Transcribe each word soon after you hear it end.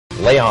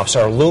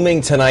Layoffs are looming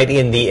tonight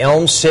in the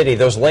Elm City.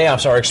 Those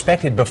layoffs are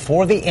expected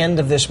before the end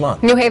of this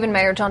month. New Haven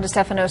Mayor John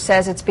DeStefano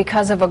says it's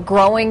because of a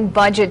growing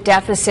budget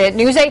deficit.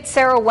 News 8's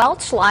Sarah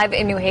Welch live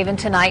in New Haven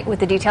tonight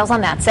with the details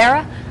on that.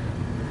 Sarah?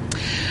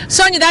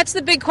 Sonia, that's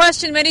the big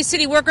question. Many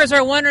city workers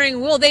are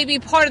wondering, will they be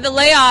part of the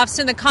layoffs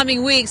in the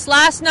coming weeks?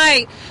 Last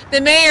night, the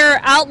mayor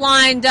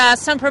outlined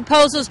some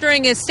proposals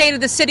during his State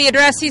of the City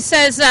address. He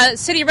says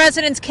city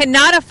residents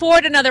cannot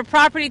afford another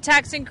property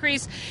tax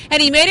increase,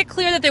 and he made it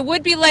clear that there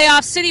would be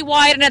layoffs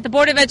citywide and at the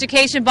Board of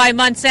Education by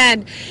month's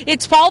end.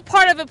 It's all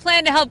part of a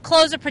plan to help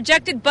close a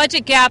projected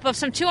budget gap of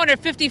some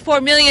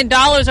 $254 million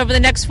over the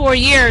next 4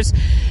 years.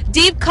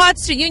 Deep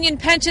cuts to union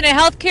pension and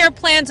health care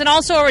plans and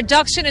also a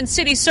reduction in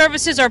city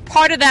services are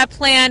part of that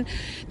plan.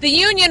 The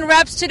union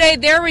reps today,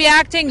 they're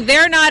reacting.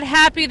 They're not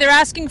happy. They're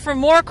asking for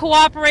more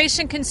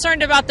cooperation,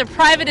 concerned about the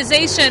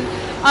privatization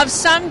of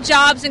some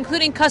jobs,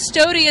 including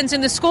custodians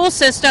in the school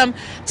system.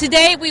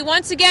 Today, we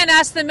once again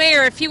asked the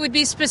mayor if he would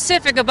be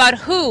specific about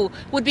who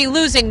would be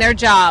losing their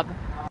job.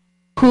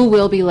 Who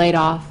will be laid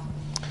off?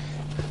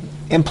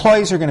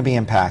 Employees are going to be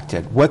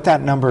impacted. What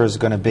that number is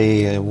going to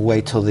be, we'll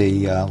wait till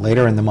the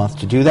later in the month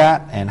to do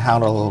that, and how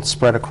it'll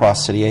spread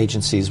across city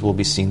agencies will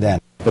be seen then.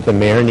 What the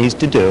mayor needs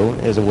to do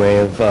as a way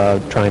of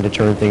trying to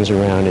turn things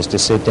around is to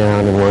sit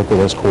down and work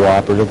with us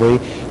cooperatively.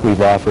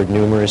 We've offered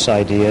numerous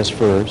ideas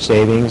for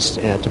savings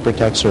to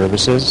protect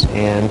services,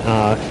 and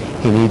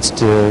he needs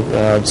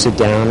to sit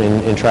down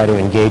and try to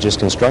engage us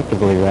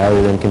constructively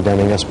rather than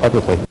condemning us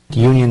publicly. The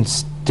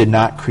unions did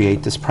not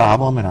create this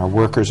problem, and our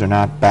workers are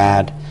not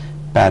bad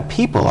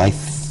people. I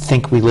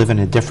think we live in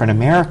a different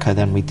America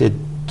than we did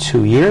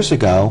 2 years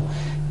ago,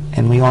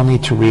 and we all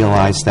need to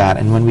realize that.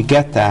 And when we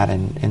get that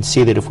and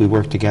see that if we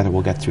work together,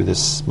 we'll get through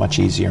this much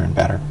easier and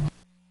better.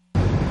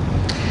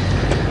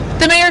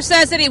 The mayor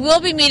says that he will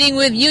be meeting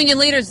with union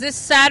leaders this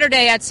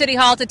Saturday at City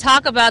Hall to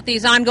talk about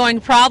these ongoing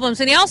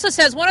problems. And he also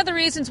says one of the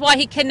reasons why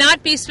he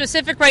cannot be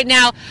specific right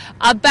now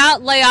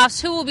about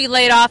layoffs, who will be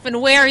laid off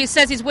and where, he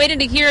says he's waiting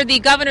to hear the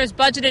governor's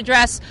budget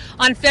address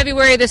on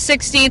February the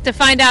 16th to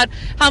find out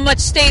how much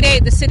state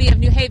aid the city of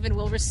New Haven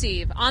will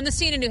receive. On the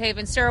scene in New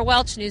Haven, Sarah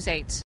Welch, News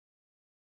 8.